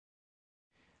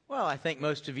Well, I think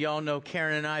most of y'all know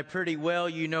Karen and I pretty well.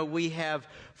 You know, we have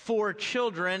 4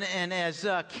 children, and as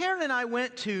Karen and I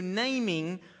went to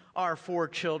naming our 4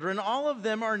 children, all of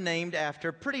them are named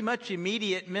after pretty much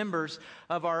immediate members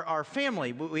of our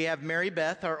family. We have Mary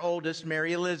Beth, our oldest,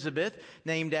 Mary Elizabeth,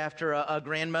 named after a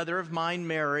grandmother of mine,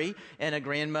 Mary, and a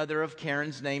grandmother of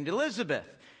Karen's named Elizabeth.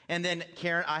 And then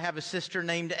Karen, I have a sister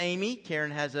named Amy.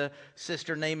 Karen has a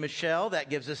sister named Michelle. That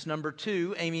gives us number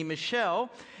 2, Amy Michelle.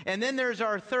 And then there's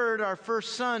our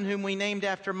first son, whom we named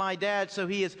after my dad. So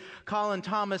he is Colin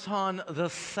Thomas Hahn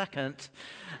II.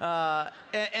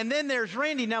 And then there's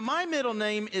Randy. Now my middle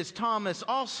name is Thomas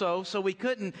also, so we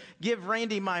couldn't give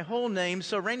Randy my whole name.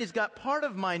 So Randy's got part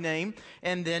of my name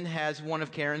and then has one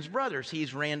of Karen's brothers.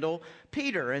 He's Randall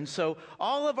Peter. And so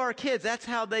all of our kids, that's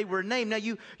how they were named. Now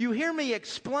you hear me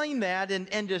explain that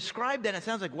and describe that. It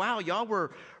sounds like, wow, y'all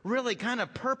were really kind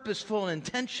of purposeful and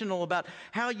intentional about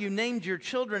how you named your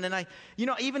children. And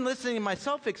even listening to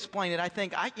myself explain it, I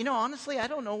think, honestly, I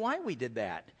don't know why we did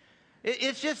that.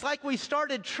 It's just like we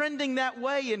started trending that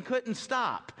way and couldn't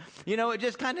stop. It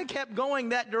just kind of kept going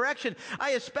that direction.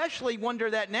 I especially wonder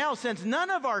that now since none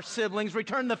of our siblings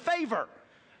returned the favor.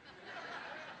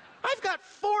 I've got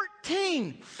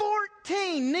 14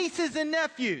 nieces and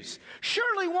nephews.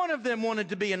 Surely one of them wanted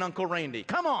to be an Uncle Randy.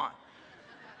 Come on.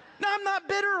 Now, I'm not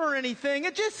bitter or anything.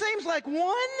 It just seems like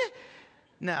one.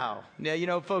 No.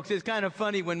 Yeah, folks, it's kind of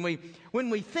funny when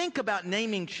we think about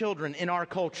naming children in our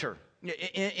culture,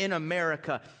 in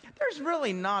America, there's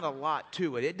really not a lot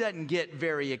to it. It doesn't get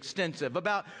very extensive.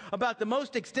 About the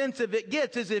most extensive it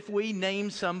gets is if we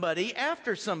name somebody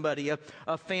after somebody,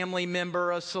 a family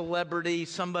member, a celebrity,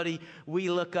 somebody we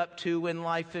look up to in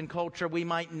life and culture. We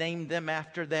might name them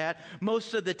after that.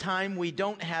 Most of the time we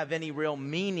don't have any real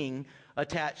meaning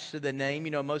attached to the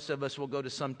name. Most of us will go to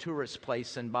some tourist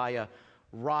place and buy a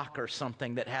rock or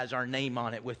something that has our name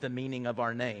on it with the meaning of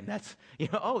our name. That's,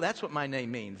 that's what my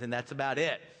name means, and that's about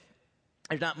it.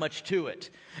 There's not much to it.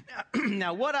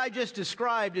 Now, what I just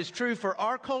described is true for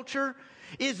our culture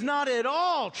is not at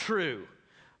all true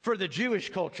for the Jewish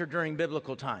culture during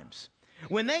biblical times.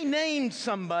 When they named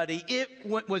somebody, it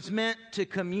was meant to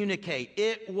communicate.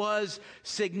 It was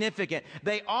significant.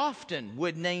 They often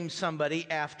would name somebody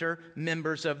after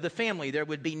members of the family. There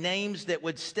would be names that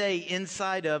would stay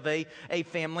inside of a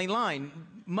family line,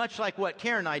 much like what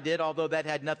Karen and I did, although that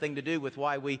had nothing to do with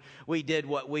why we did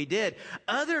what we did.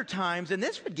 Other times, and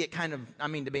this would get kind of,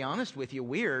 to be honest with you,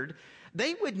 weird,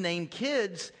 they would name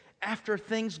kids after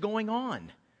things going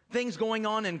on. Things going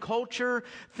on in culture,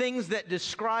 things that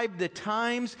describe the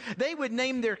times. They would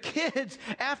name their kids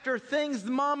after things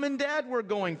mom and dad were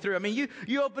going through.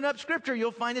 You open up Scripture,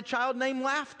 you'll find a child named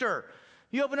Laughter.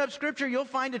 You open up Scripture, you'll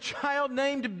find a child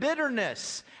named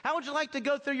Bitterness. How would you like to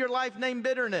go through your life named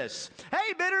Bitterness?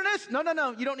 Hey, Bitterness!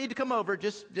 No, you don't need to come over.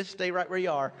 Just stay right where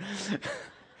you are.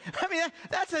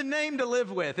 That's a name to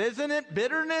live with, isn't it?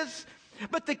 Bitterness.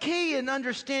 But the key in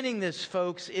understanding this,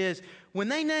 folks, is when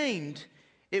they named,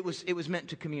 it was meant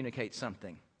to communicate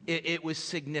something. It was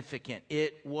significant.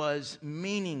 It was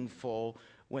meaningful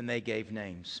when they gave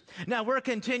names. Now, we're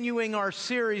continuing our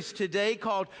series today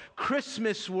called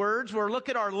Christmas Words. We're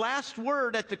looking at our last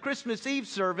word at the Christmas Eve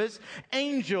service,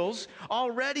 angels.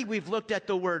 Already we've looked at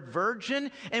the word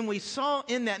virgin, and we saw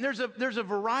in that, and there's a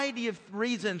variety of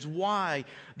reasons why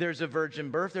there's a virgin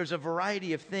birth. There's a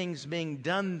variety of things being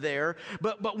done there.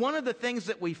 But one of the things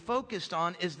that we focused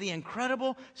on is the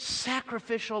incredible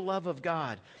sacrificial love of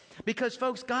God. Because,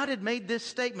 folks, God had made this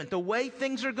statement, the way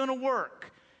things are going to work,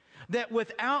 that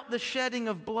without the shedding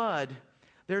of blood,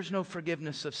 there's no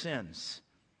forgiveness of sins.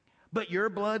 But your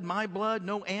blood, my blood,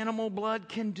 no animal blood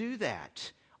can do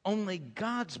that. Only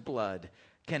God's blood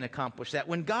can accomplish that.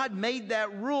 When God made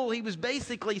that rule, He was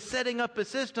basically setting up a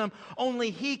system only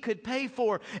He could pay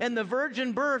for. And the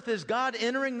virgin birth is God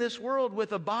entering this world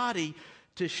with a body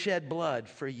to shed blood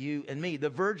for you and me. The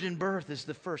virgin birth is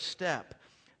the first step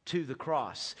to the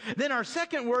cross. Then our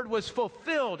second word was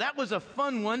fulfilled. That was a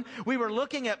fun one. We were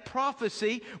looking at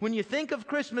prophecy. When you think of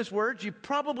Christmas words, you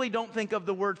probably don't think of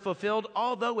the word fulfilled,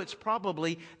 although it's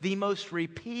probably the most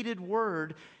repeated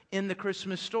word in the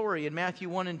Christmas story in Matthew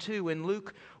 1 and 2 and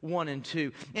Luke 1 and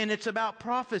 2. And it's about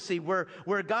prophecy where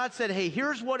God said, hey,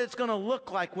 here's what it's going to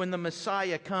look like when the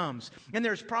Messiah comes. And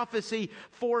there's prophecy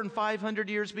 400 and 500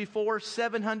 years before,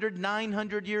 700,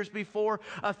 900 years before,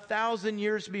 1,000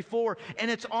 years before. And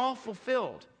it's all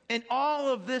fulfilled. And all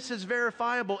of this is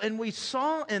verifiable. And we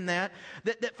saw in that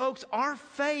folks, our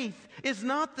faith is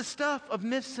not the stuff of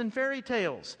myths and fairy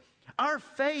tales. Our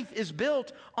faith is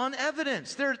built on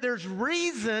evidence. There's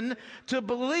reason to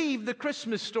believe the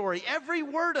Christmas story. Every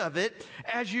word of it,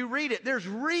 as you read it, there's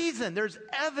reason, there's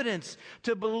evidence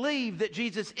to believe that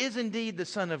Jesus is indeed the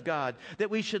Son of God, that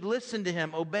we should listen to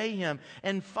him, obey him,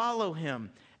 and follow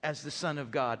him as the Son of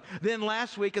God. Then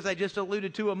last week, as I just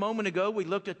alluded to a moment ago, we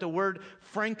looked at the word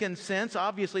frankincense.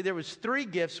 Obviously, there was 3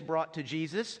 gifts brought to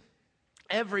Jesus.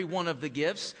 Every one of the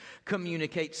gifts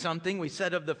communicates something. We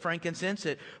said of the frankincense,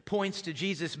 it points to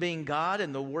Jesus being God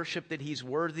and the worship that he's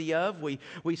worthy of.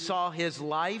 We saw his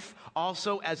life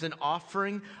also as an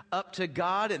offering up to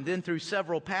God. And then through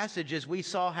several passages, we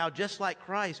saw how just like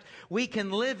Christ, we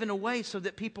can live in a way so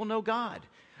that people know God.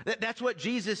 That's what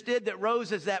Jesus did, that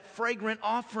rose as that fragrant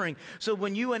offering. So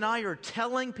when you and I are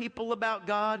telling people about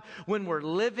God, when we're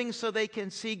living so they can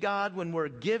see God, when we're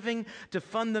giving to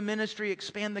fund the ministry,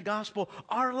 expand the gospel,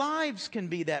 our lives can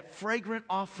be that fragrant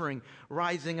offering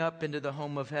rising up into the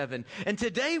home of heaven. And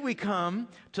today we come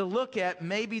to look at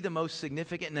maybe the most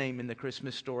significant name in the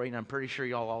Christmas story, and I'm pretty sure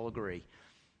y'all all agree.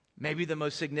 Maybe the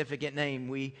most significant name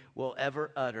we will ever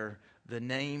utter, the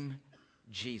name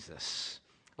Jesus.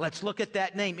 Let's look at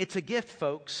that name. It's a gift,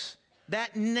 folks.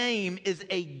 That name is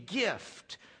a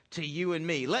gift to you and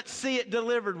me. Let's see it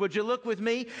delivered. Would you look with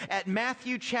me at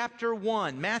Matthew chapter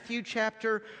 1? Matthew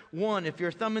chapter 1. If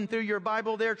you're thumbing through your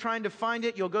Bible there trying to find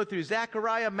it, you'll go through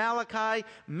Zechariah, Malachi,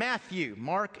 Matthew,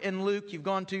 Mark, and Luke. You've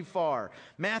gone too far.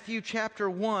 Matthew chapter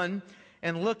 1,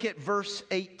 and look at verse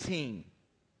 18.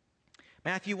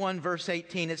 Matthew 1, verse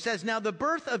 18. It says, "Now the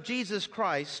birth of Jesus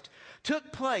Christ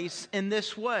took place in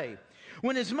this way.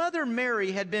 When his mother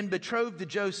Mary had been betrothed to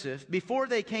Joseph, before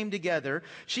they came together,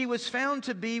 she was found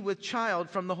to be with child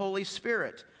from the Holy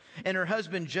Spirit. And her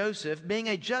husband Joseph, being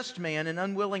a just man and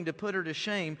unwilling to put her to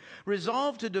shame,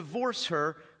 resolved to divorce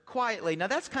her quietly." Now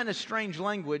that's kind of strange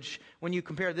language when you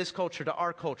compare this culture to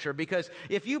our culture, because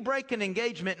if you break an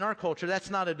engagement in our culture, that's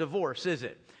not a divorce, is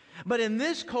it? But in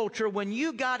this culture, when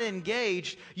you got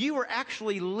engaged, you were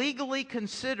actually legally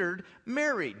considered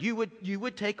married. You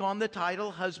would take on the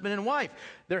title husband and wife.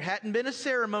 There hadn't been a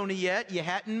ceremony yet. You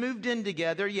hadn't moved in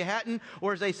together. You hadn't,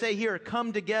 or as they say here,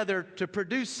 come together to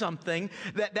produce something.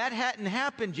 That hadn't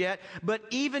happened yet. But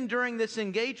even during this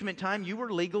engagement time, you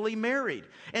were legally married.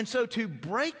 And so to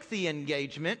break the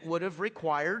engagement would have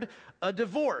required a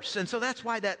divorce. And so that's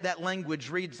why that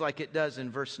language reads like it does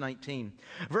in verse 19.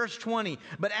 Verse 20,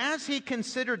 "But as he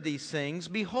considered these things,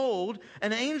 behold,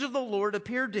 an angel of the Lord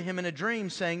appeared to him in a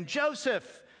dream, saying,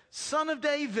 'Joseph, son of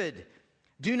David,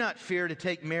 do not fear to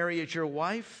take Mary as your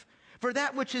wife, for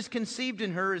that which is conceived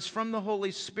in her is from the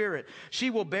Holy Spirit. She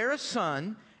will bear a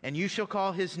son, and you shall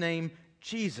call his name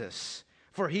Jesus,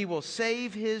 for he will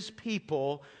save his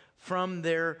people from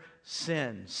their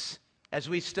sins.'" As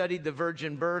we studied the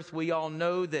virgin birth, we all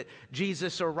know that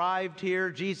Jesus arrived here.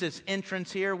 Jesus'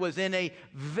 entrance here was in a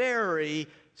very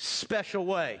special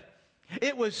way.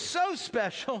 It was so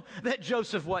special that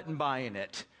Joseph wasn't buying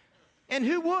it. And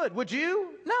who would? Would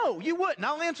you? No, you wouldn't.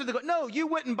 I'll answer no, you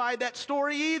wouldn't buy that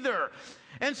story either.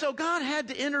 And so God had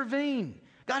to intervene.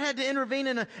 God had to intervene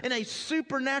in a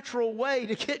supernatural way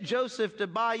to get Joseph to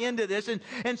buy into this.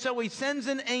 And so he sends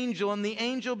an angel, and the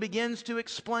angel begins to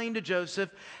explain to Joseph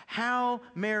how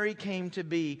Mary came to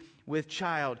be with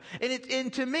child.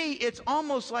 And to me, it's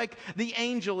almost like the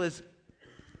angel is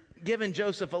giving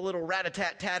Joseph a little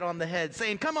rat-a-tat-tat on the head,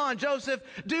 saying, "Come on, Joseph,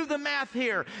 do the math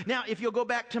here." Now, if you'll go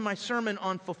back to my sermon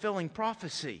on fulfilling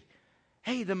prophecy,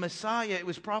 hey, the Messiah, it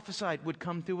was prophesied, would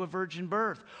come through a virgin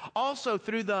birth. Also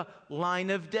through the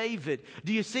line of David.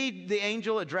 Do you see the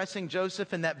angel addressing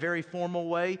Joseph in that very formal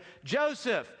way?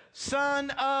 "Joseph,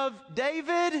 son of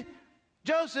David."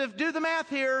 Joseph, do the math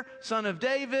here. Son of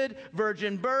David,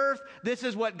 virgin birth. This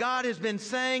is what God has been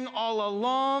saying all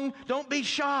along. Don't be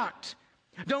shocked.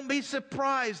 Don't be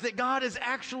surprised that God is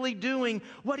actually doing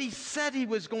what he said he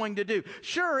was going to do.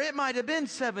 Sure, it might have been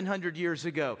 700 years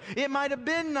ago. It might have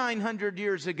been 900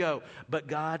 years ago. But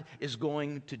God is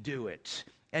going to do it.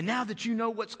 And now that you know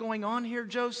what's going on here,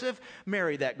 Joseph,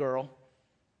 marry that girl.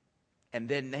 And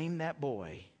then name that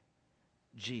boy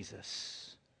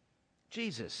Jesus.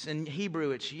 Jesus. In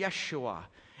Hebrew, it's Yeshua.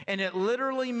 And it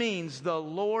literally means the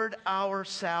Lord our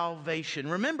salvation.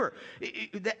 Remember,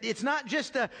 it's not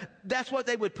just that's what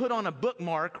they would put on a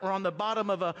bookmark or on the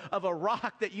bottom of a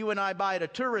rock that you and I buy at a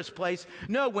tourist place.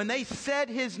 No, when they said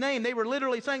his name, they were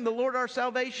literally saying the Lord our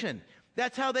salvation.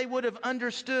 That's how they would have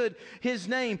understood his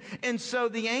name. And so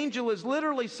the angel is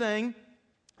literally saying,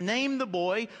 name the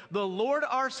boy the Lord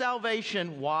our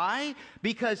salvation. Why?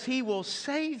 Because he will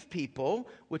save people,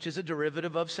 which is a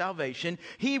derivative of salvation.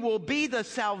 He will be the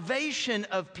salvation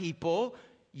of people,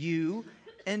 you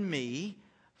and me,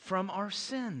 from our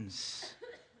sins.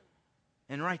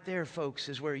 And right there, folks,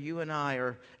 is where you and I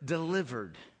are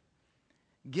delivered,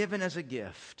 given as a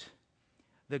gift,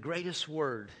 the greatest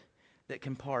word that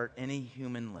can part any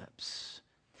human lips.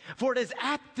 For it is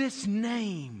at this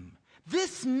name,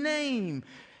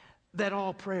 that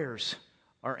all prayers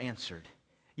are answered.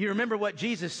 You remember what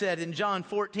Jesus said in John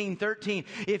 14:13.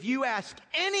 If you ask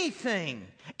anything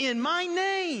in my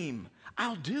name,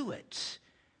 I'll do it.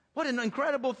 What an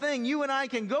incredible thing. You and I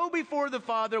can go before the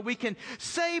Father. We can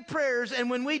say prayers. And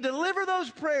when we deliver those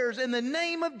prayers in the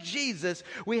name of Jesus,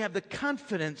 we have the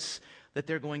confidence that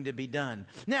they're going to be done.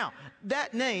 Now,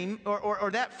 that name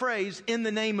or that phrase, in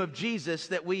the name of Jesus,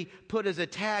 that we put as a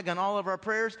tag on all of our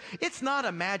prayers, it's not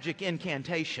a magic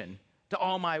incantation to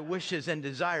all my wishes and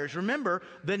desires. Remember,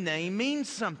 the name means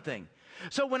something.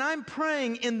 So when I'm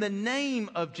praying in the name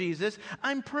of Jesus,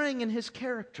 I'm praying in his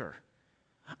character.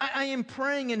 I am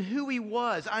praying in who he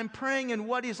was. I'm praying in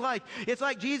what he's like. It's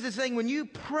like Jesus saying, when you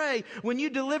pray, when you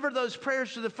deliver those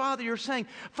prayers to the Father, you're saying,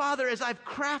 Father, as I've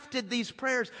crafted these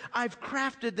prayers, I've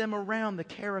crafted them around the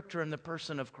character and the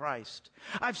person of Christ.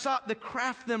 I've sought to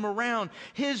craft them around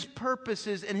his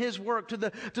purposes and his work to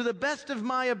the best of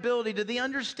my ability, to the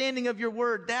understanding of your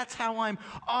word. That's how I'm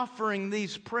offering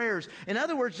these prayers. In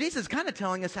other words, Jesus is kind of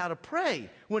telling us how to pray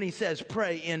when he says,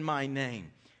 pray in my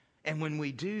name. And when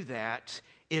we do that,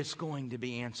 it's going to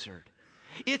be answered.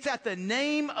 It's at the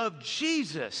name of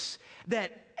Jesus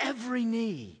that every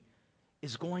knee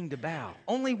is going to bow.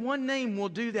 Only one name will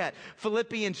do that.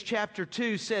 Philippians chapter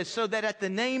 2 says, so that at the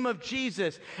name of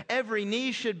Jesus, every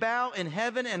knee should bow in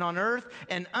heaven and on earth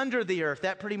and under the earth.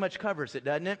 That pretty much covers it,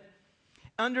 doesn't it?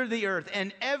 Under the earth.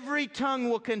 And every tongue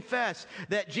will confess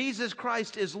that Jesus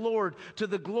Christ is Lord, to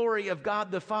the glory of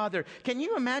God the Father. Can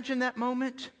you imagine that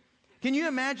moment? Can you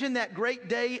imagine that great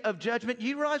day of judgment?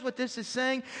 You realize what this is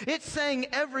saying? It's saying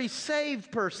every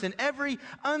saved person, every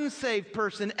unsaved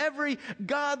person, every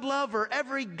God lover,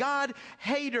 every God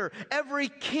hater, every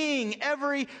king,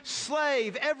 every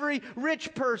slave, every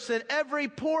rich person, every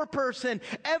poor person,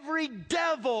 every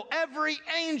devil, every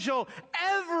angel,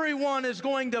 everyone is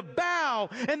going to bow,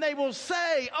 and they will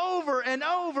say over and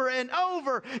over and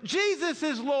over, Jesus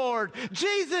is Lord,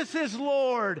 Jesus is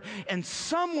Lord. And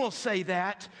some will say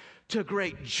that to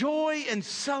great joy and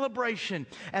celebration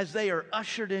as they are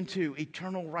ushered into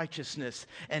eternal righteousness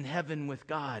and heaven with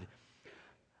God.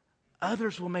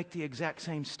 Others will make the exact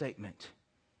same statement,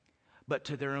 but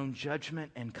to their own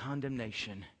judgment and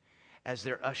condemnation as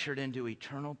they're ushered into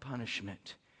eternal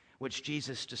punishment, which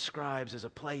Jesus describes as a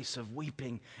place of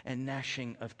weeping and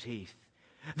gnashing of teeth.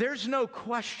 There's no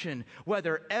question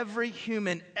whether every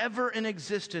human ever in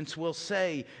existence will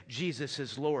say Jesus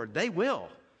is Lord. They will.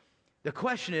 The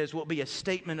question is, will it be a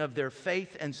statement of their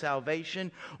faith and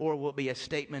salvation, or will it be a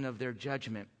statement of their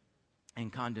judgment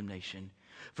and condemnation?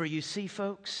 For you see,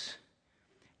 folks,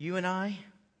 you and I,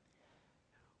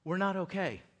 we're not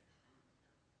okay.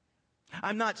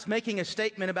 I'm not making a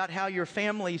statement about how your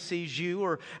family sees you,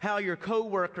 or how your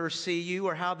coworkers see you,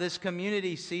 or how this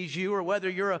community sees you, or whether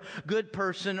you're a good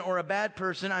person or a bad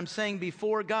person. I'm saying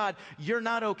before God, you're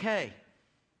not okay.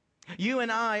 You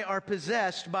and I are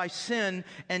possessed by sin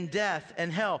and death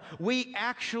and hell. We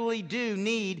actually do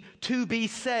need to be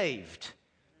saved.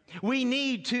 We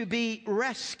need to be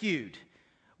rescued.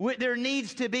 There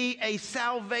needs to be a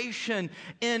salvation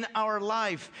in our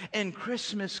life. And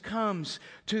Christmas comes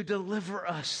to deliver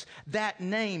us that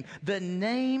name, the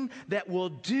name that will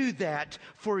do that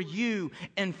for you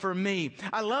and for me.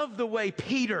 I love the way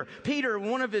Peter,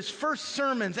 one of his first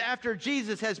sermons after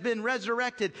Jesus has been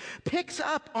resurrected, picks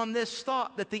up on this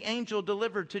thought that the angel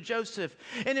delivered to Joseph.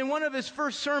 And in one of his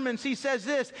first sermons, he says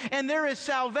this, and there is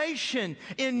salvation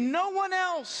in no one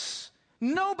else.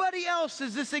 Nobody else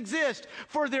does this exist,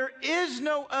 for there is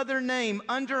no other name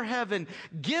under heaven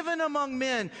given among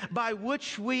men by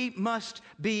which we must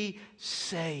be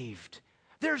saved.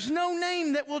 There's no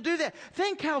name that will do that.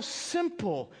 Think how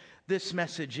simple this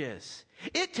message is.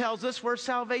 It tells us where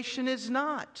salvation is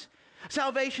not.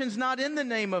 Salvation's not in the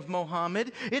name of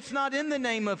Mohammed. It's not in the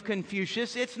name of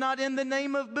Confucius. It's not in the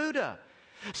name of Buddha.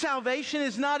 Salvation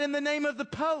is not in the name of the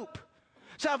Pope.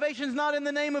 Salvation's not in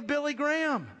the name of Billy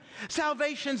Graham.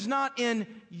 Salvation's not in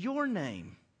your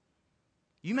name.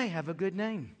 You may have a good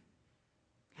name.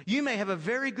 You may have a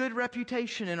very good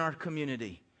reputation in our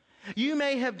community. You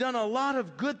may have done a lot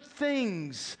of good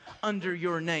things under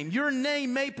your name. Your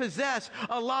name may possess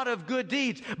a lot of good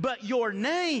deeds, but your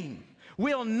name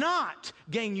will not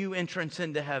gain you entrance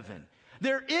into heaven.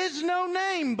 There is no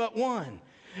name but one.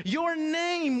 Your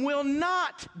name will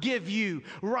not give you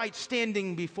right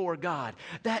standing before God.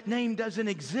 That name doesn't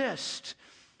exist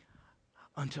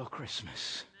until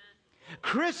Christmas.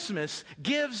 Christmas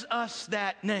gives us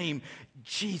that name,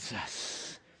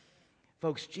 Jesus.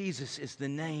 Folks, Jesus is the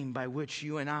name by which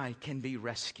you and I can be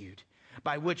rescued,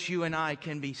 by which you and I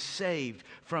can be saved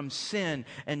from sin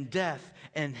and death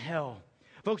and hell.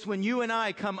 Folks, when you and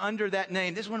I come under that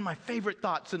name, this is one of my favorite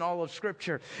thoughts in all of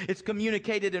Scripture. It's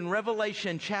communicated in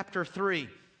Revelation chapter 3.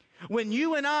 When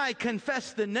you and I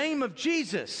confess the name of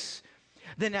Jesus,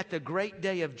 then at the great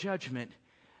day of judgment,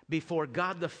 before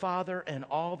God the Father and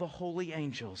all the holy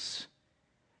angels,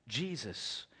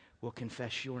 Jesus will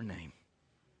confess your name.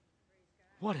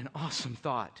 What an awesome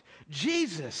thought.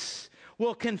 Jesus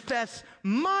will confess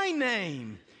my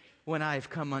name when I've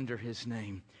come under His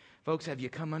name. Folks, have you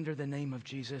come under the name of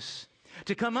Jesus?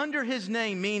 To come under His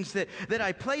name means that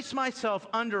I place myself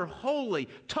under wholly,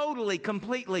 totally,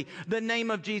 completely the name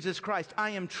of Jesus Christ. I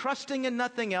am trusting in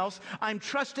nothing else. I'm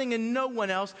trusting in no one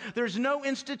else. There's no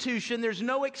institution. There's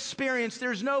no experience.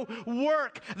 There's no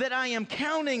work that I am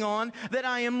counting on, that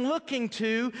I am looking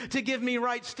to give me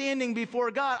right standing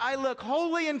before God. I look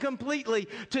wholly and completely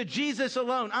to Jesus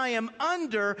alone. I am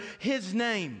under His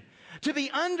name. To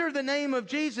be under the name of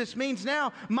Jesus means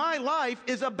now my life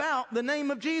is about the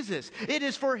name of Jesus. It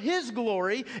is for His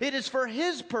glory. It is for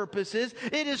His purposes.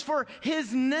 It is for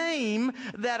His name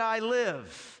that I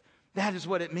live. That is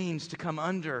what it means to come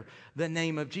under the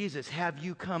name of Jesus. Have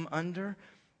you come under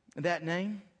that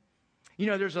name? You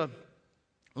know, there's a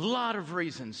lot of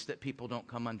reasons that people don't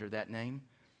come under that name.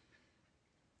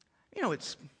 You know,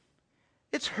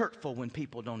 it's hurtful when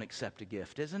people don't accept a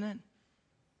gift, isn't it?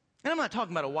 And I'm not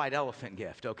talking about a white elephant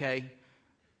gift, okay?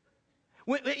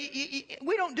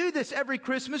 We don't do this every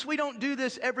Christmas. We don't do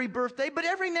this every birthday. But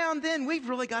every now and then, we've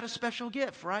really got a special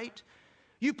gift, right?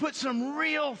 You put some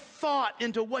real thought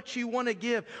into what you want to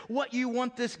give, what you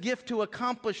want this gift to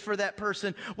accomplish for that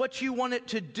person, what you want it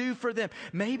to do for them.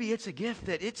 Maybe it's a gift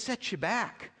that it sets you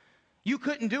back. You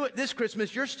couldn't do it this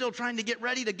Christmas. You're still trying to get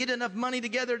ready to get enough money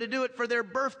together to do it for their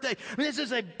birthday. I mean, this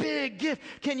is a big gift.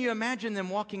 Can you imagine them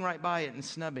walking right by it and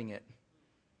snubbing it?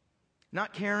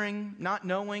 Not caring, not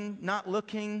knowing, not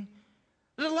looking.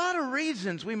 There's a lot of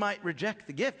reasons we might reject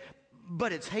the gift,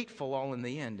 but it's hateful all in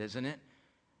the end, isn't it?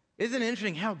 Isn't it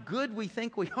interesting how good we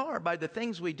think we are by the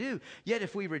things we do? Yet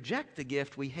if we reject the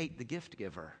gift, we hate the gift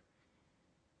giver.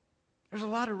 There's a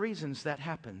lot of reasons that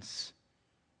happens.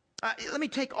 Let me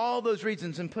take all those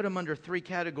reasons and put them under three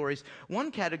categories.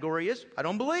 One category is, I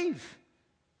don't believe.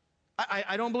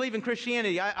 I don't believe in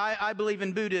Christianity. I believe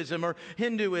in Buddhism or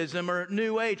Hinduism or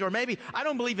New Age, or maybe I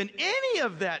don't believe in any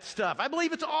of that stuff. I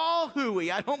believe it's all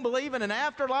hooey. I don't believe in an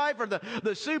afterlife or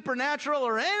the supernatural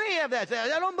or any of that.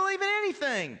 I don't believe in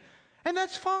anything. And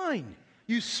that's fine.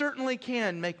 You certainly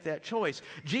can make that choice.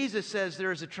 Jesus says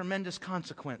there is a tremendous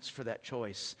consequence for that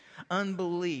choice.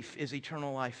 Unbelief is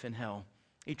eternal life in hell.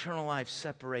 Eternal life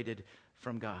separated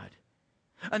from God.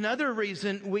 Another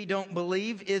reason we don't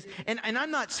believe is, and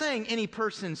I'm not saying any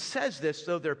person says this,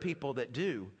 though there are people that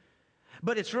do,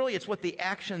 but it's what the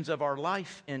actions of our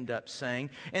life end up saying.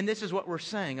 And this is what we're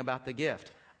saying about the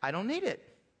gift. I don't need it.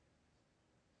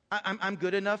 I'm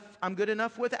good enough. I'm good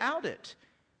enough without it.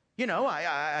 You know,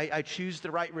 I choose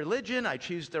the right religion. I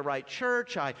choose the right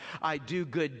church. I do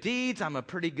good deeds. I'm a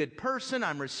pretty good person.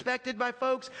 I'm respected by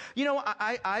folks. You know,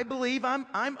 I believe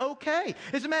I'm okay.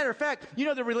 As a matter of fact, you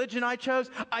know the religion I chose?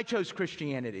 I chose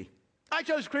Christianity. I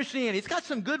chose Christianity. It's got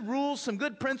some good rules, some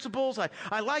good principles.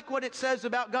 I like what it says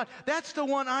about God. That's the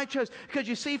one I chose. Because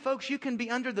you see, folks, you can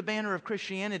be under the banner of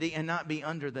Christianity and not be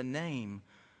under the name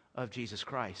of Jesus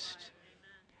Christ.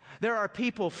 There are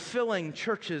people filling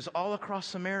churches all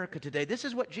across America today. This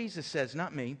is what Jesus says,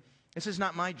 not me. This is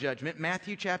not my judgment.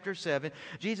 Matthew chapter 7,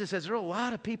 Jesus says there are a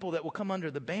lot of people that will come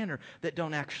under the banner that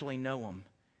don't actually know Him.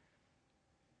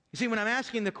 You see, when I'm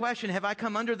asking the question, have I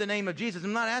come under the name of Jesus?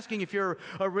 I'm not asking if you're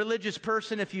a religious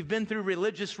person, if you've been through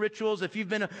religious rituals, if you've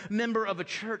been a member of a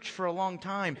church for a long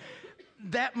time.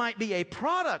 That might be a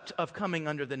product of coming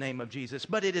under the name of Jesus,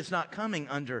 but it is not coming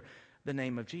under the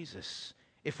name of Jesus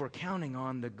if we're counting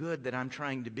on the good that I'm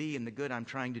trying to be and the good I'm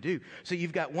trying to do. So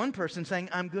you've got one person saying,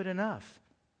 I'm good enough.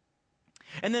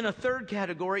 And then a third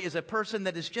category is a person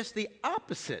that is just the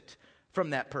opposite from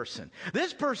that person.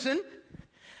 This person,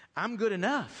 I'm good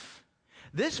enough.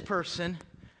 This person,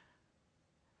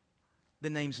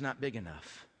 the name's not big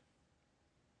enough.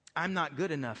 I'm not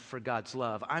good enough for God's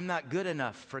love. I'm not good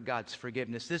enough for God's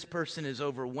forgiveness. This person is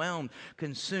overwhelmed,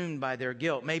 consumed by their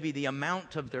guilt, maybe the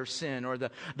amount of their sin or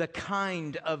the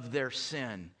kind of their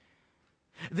sin.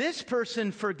 This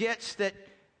person forgets that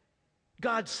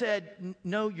God said,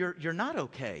 no, you're not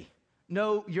okay.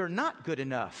 No, you're not good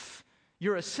enough.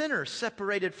 You're a sinner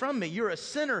separated from me. You're a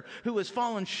sinner who has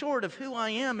fallen short of who I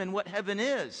am and what heaven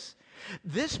is.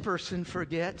 This person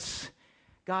forgets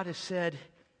God has said,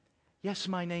 yes,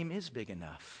 my name is big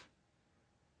enough.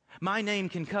 My name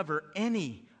can cover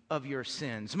any of your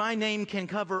sins. My name can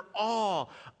cover all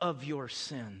of your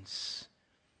sins.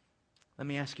 Let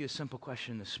me ask you a simple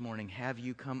question this morning. Have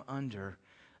you come under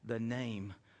the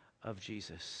name of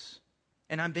Jesus?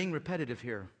 And I'm being repetitive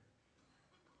here.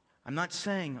 I'm not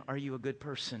saying, are you a good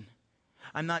person?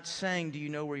 I'm not saying, do you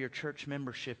know where your church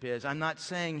membership is? I'm not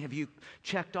saying, have you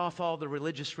checked off all the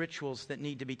religious rituals that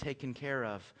need to be taken care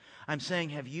of? I'm saying,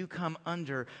 have you come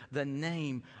under the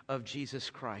name of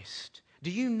Jesus Christ? Do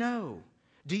you know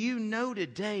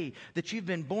today that you've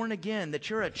been born again, that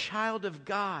you're a child of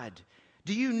God?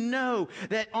 Do you know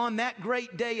that on that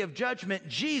great day of judgment,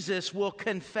 Jesus will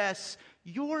confess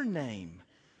your name?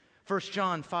 1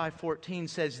 John 5:14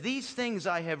 says, these things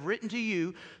I have written to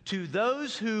you, to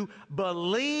those who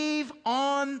believe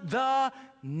on the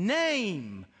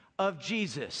name of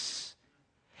Jesus,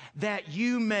 that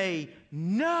you may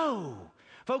know.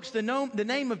 Folks, the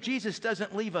name of Jesus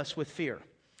doesn't leave us with fear.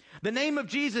 The name of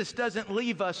Jesus doesn't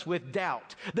leave us with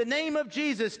doubt. The name of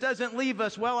Jesus doesn't leave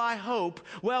us, well, I hope,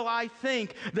 well, I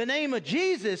think. The name of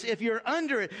Jesus, if you're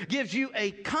under it, gives you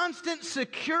a constant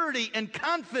security and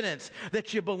confidence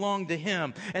that you belong to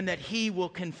Him and that He will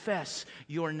confess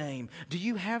your name. Do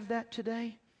you have that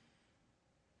today?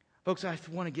 Folks, I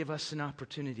want to give us an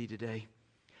opportunity today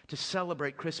to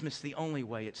celebrate Christmas the only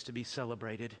way it's to be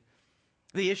celebrated.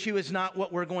 The issue is not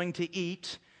what we're going to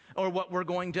eat, or what we're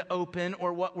going to open,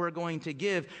 or what we're going to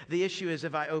give. The issue is,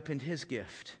 have I opened His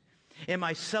gift? Am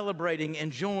I celebrating,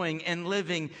 enjoying, and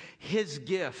living His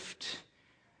gift?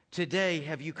 Today,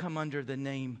 have you come under the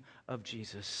name of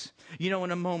Jesus? You know,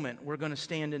 in a moment, we're going to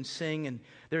stand and sing, and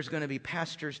there's going to be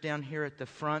pastors down here at the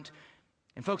front.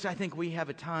 And folks, I think we have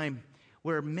a time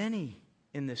where many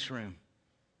in this room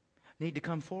need to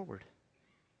come forward.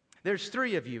 There's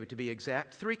 3 of you, to be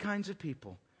exact, 3 kinds of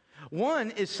people. One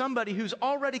is somebody who's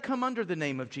already come under the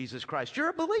name of Jesus Christ. You're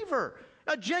a believer,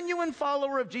 a genuine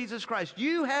follower of Jesus Christ.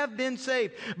 You have been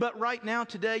saved. But right now,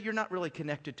 today, you're not really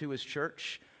connected to His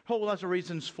church. Whole lot of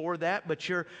reasons for that, but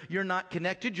you're not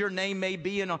connected. Your name may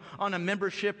be on a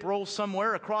membership roll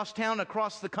somewhere across town,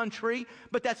 across the country,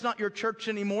 but that's not your church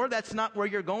anymore. That's not where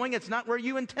you're going. It's not where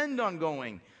you intend on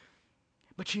going.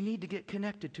 But you need to get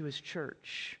connected to His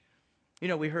church. You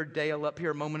know, we heard Dale up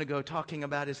here a moment ago talking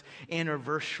about his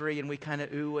anniversary, and we kind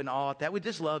of ooh and ah at that. We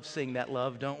just love seeing that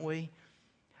love, don't we?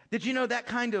 Did you know that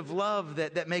kind of love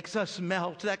that makes us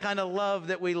melt, that kind of love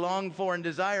that we long for and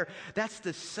desire, that's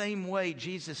the same way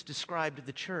Jesus described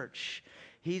the church.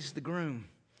 He's the groom.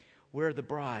 We're the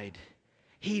bride.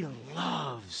 He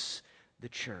loves the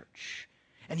church.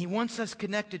 And He wants us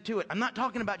connected to it. I'm not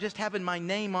talking about just having my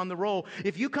name on the roll.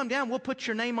 If you come down, we'll put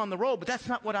your name on the roll, but that's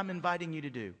not what I'm inviting you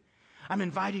to do. I'm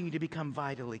inviting you to become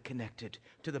vitally connected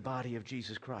to the body of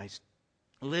Jesus Christ.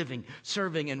 Living,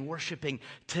 serving, and worshiping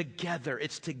together.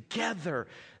 It's together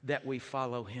that we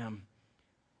follow Him.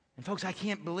 And folks, I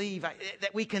can't believe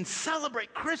that we can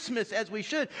celebrate Christmas as we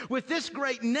should with this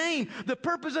great name. The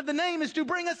purpose of the name is to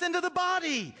bring us into the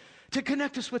body, to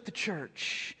connect us with the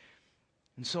church.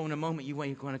 And so in a moment, you're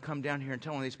going to come down here and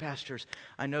tell one of these pastors,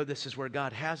 I know this is where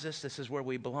God has us. This is where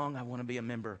we belong. I want to be a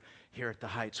member here at the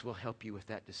Heights. We'll help you with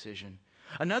that decision.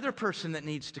 Another person that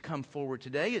needs to come forward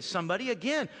today is somebody,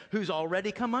 again, who's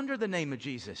already come under the name of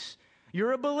Jesus.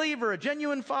 You're a believer, a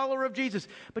genuine follower of Jesus,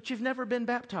 but you've never been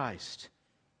baptized.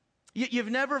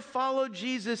 You've never followed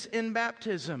Jesus in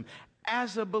baptism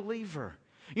as a believer.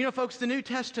 You know, folks, the New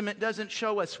Testament doesn't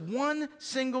show us one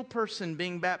single person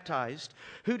being baptized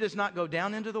who does not go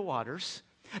down into the waters.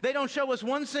 They don't show us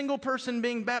one single person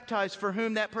being baptized for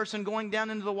whom that person going down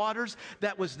into the waters,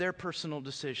 that was their personal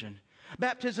decision.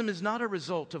 Baptism is not a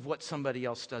result of what somebody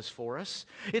else does for us.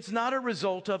 It's not a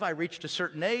result of, I reached a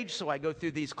certain age, so I go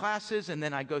through these classes and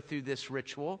then I go through this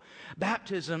ritual.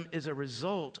 Baptism is a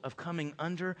result of coming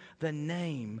under the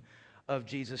name of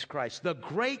Jesus Christ. The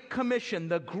Great Commission,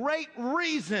 the great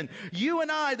reason you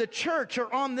and I, the church,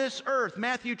 are on this earth.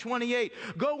 Matthew 28,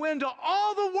 go into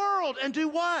all the world and do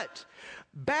what?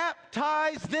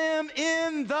 Baptize them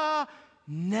in the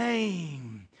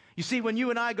name. You see, when you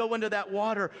and I go into that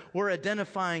water, we're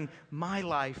identifying my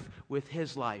life with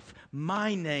His life,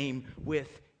 my name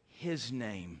with His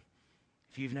name.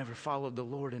 If you've never followed the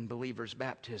Lord in believer's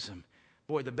baptism,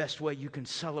 boy, the best way you can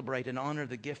celebrate and honor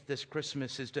the gift this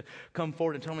Christmas is to come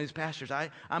forward and tell me, these pastors,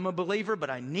 I'm a believer, but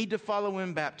I need to follow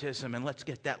in baptism, and let's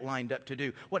get that lined up to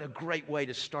do. What a great way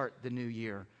to start the new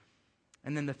year.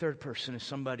 And then the third person is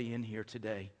somebody in here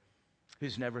today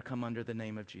who's never come under the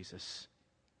name of Jesus.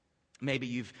 Maybe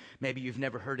you've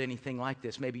never heard anything like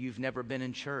this. Maybe you've never been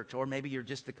in church, or maybe you're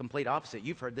just the complete opposite.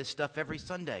 You've heard this stuff every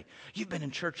Sunday. You've been in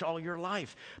church all your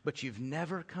life, but you've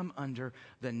never come under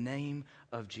the name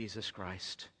of Jesus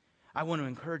Christ. I want to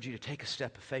encourage you to take a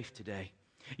step of faith today.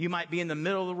 You might be in the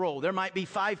middle of the roll. There might be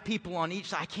 5 people on each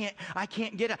side. I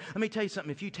can't get out. Let me tell you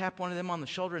something. If you tap one of them on the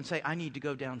shoulder and say, I need to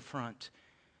go down front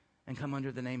and come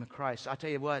under the name of Christ, I'll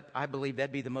tell you what, I believe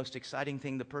that'd be the most exciting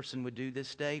thing the person would do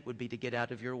this day, would be to get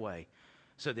out of your way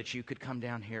so that you could come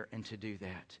down here and to do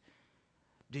that.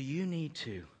 Do you need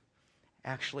to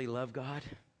actually love God,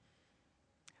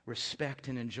 respect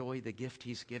and enjoy the gift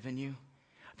He's given you?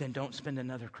 Then don't spend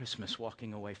another Christmas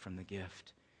walking away from the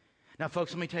gift. Now,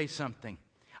 folks, let me tell you something.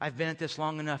 I've been at this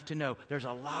long enough to know there's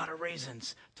a lot of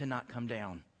reasons to not come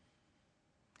down.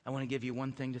 I want to give you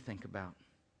one thing to think about.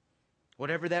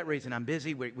 Whatever that reason, I'm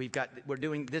busy, we're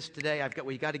doing this today,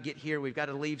 we've got to get here, we've got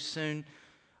to leave soon.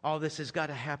 All this has got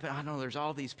to happen. I know there's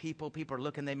all these people are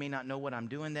looking, they may not know what I'm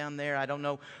doing down there. I don't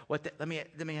know let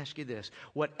me ask you this.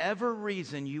 Whatever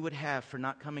reason you would have for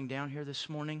not coming down here this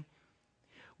morning,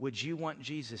 would you want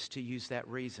Jesus to use that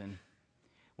reason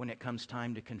when it comes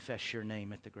time to confess your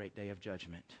name at the great day of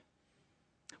judgment?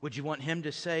 Would you want Him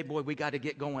to say, boy, we got to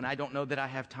get going. I don't know that I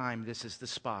have time. This is the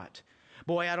spot.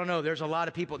 Boy, I don't know. There's a lot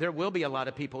of people. There will be a lot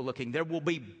of people looking. There will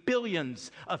be billions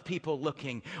of people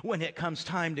looking when it comes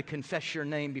time to confess your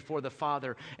name before the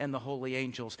Father and the holy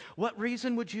angels. What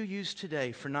reason would you use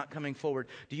today for not coming forward?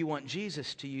 Do you want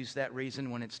Jesus to use that reason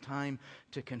when it's time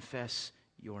to confess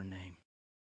your name?